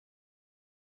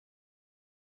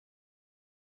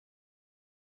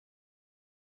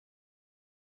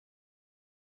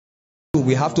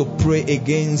We have to pray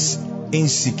against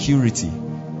insecurity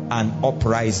and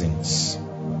uprisings.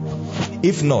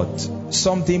 If not,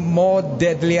 something more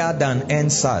deadlier than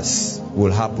NSAS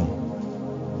will happen.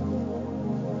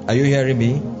 Are you hearing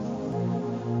me?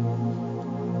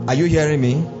 Are you hearing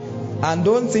me? And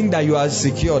don't think that you are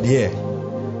secured here.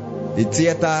 The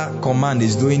theater command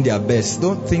is doing their best.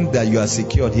 Don't think that you are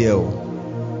secured here.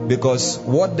 Because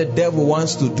what the devil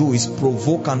wants to do is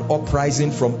provoke an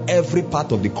uprising from every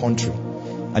part of the country.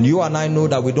 And you and I know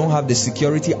that we don't have the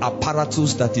security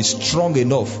apparatus that is strong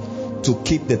enough to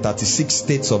keep the 36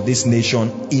 states of this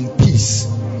nation in peace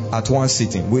at one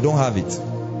sitting. We don't have it.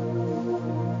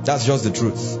 That's just the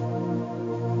truth.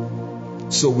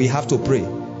 So we have to pray.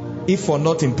 If for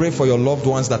nothing, pray for your loved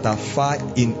ones that are far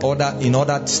in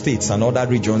other states and other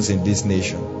regions in this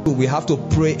nation. We have to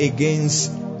pray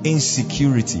against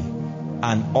insecurity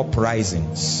and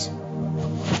uprisings.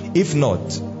 If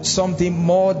not, something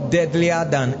more deadlier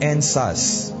than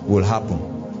NSAS will happen.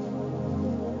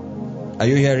 Are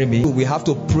you hearing me? We have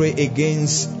to pray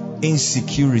against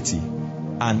insecurity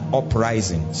and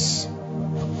uprisings.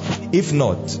 If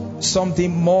not,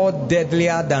 something more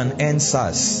deadlier than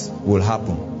NSAS will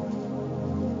happen.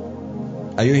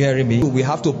 Are you hearing me? We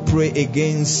have to pray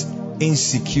against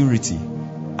insecurity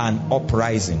and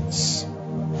uprisings.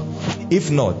 If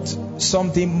not,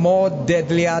 something more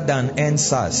deadlier than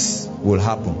NSAS will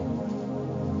happen.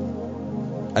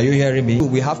 Are you hearing me?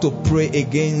 We have to pray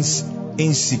against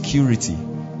insecurity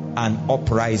and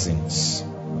uprisings.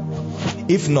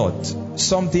 If not,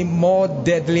 something more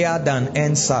deadlier than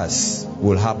NSAS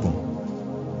will happen.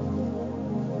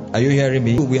 Are you hearing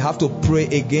me? We have to pray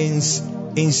against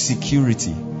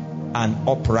insecurity and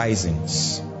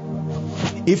uprisings.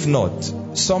 If not,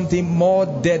 something more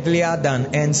deadlier than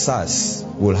NSAS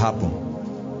will happen.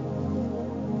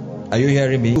 Are you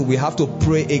hearing me? We have to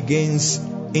pray against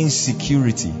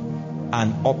insecurity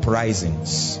and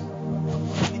uprisings.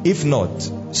 If not,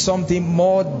 something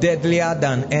more deadlier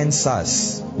than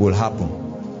NSAS will happen.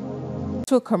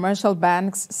 2 commercial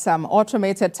banks, some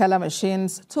automated teller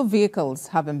machines, 2 vehicles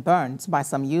have been burnt by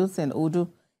some youth in Udu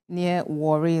near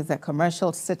Warri, the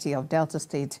commercial city of Delta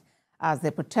State, as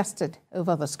they protested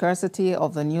over the scarcity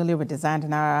of the newly redesigned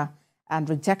Naira and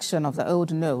rejection of the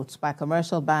old notes by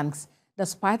commercial banks,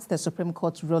 despite the Supreme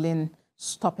Court's ruling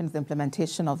stopping the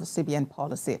implementation of the CBN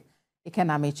policy. Iken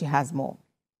Amechi has more.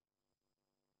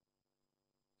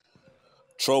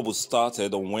 Trouble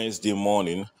started on Wednesday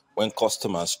morning when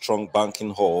customers thronged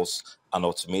banking halls and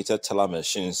automated teller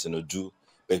machines in Udu,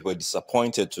 but were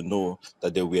disappointed to know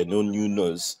that there were no new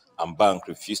notes and bank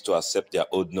refused to accept their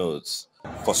old notes.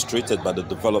 Frustrated by the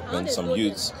development, some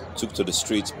youths took to the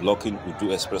streets blocking Udu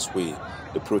Expressway.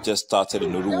 The protest started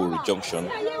in Uruwuri Junction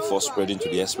before spreading to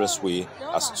the expressway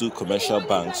as 2 commercial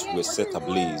banks were set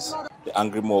ablaze. The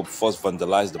angry mob first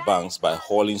vandalized the banks by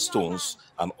hurling stones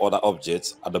and other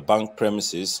objects at the bank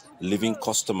premises, leaving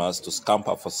customers to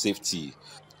scamper for safety.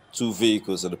 2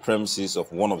 vehicles at the premises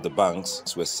of one of the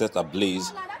banks were set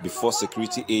ablaze before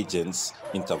security agents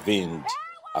intervened.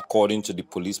 According to the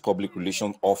police public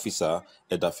relations officer,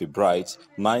 Edafi Bright,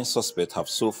 9 suspects have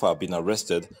so far been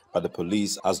arrested by the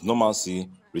police as normalcy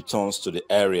returns to the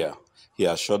area. He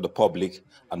assured the public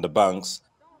and the banks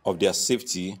of their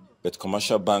safety, but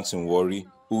commercial banks in Warri,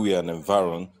 who were an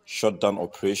environ, shut down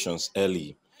operations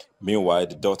early. Meanwhile,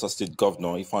 the Delta State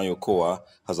Governor, Ifeanyi Okowa,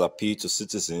 has appealed to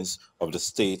citizens of the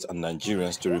state and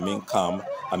Nigerians to remain calm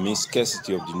amid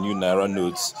scarcity of the new Naira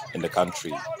notes in the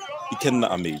country. Iken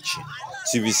Amechi,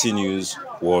 TVC News,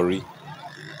 Warri.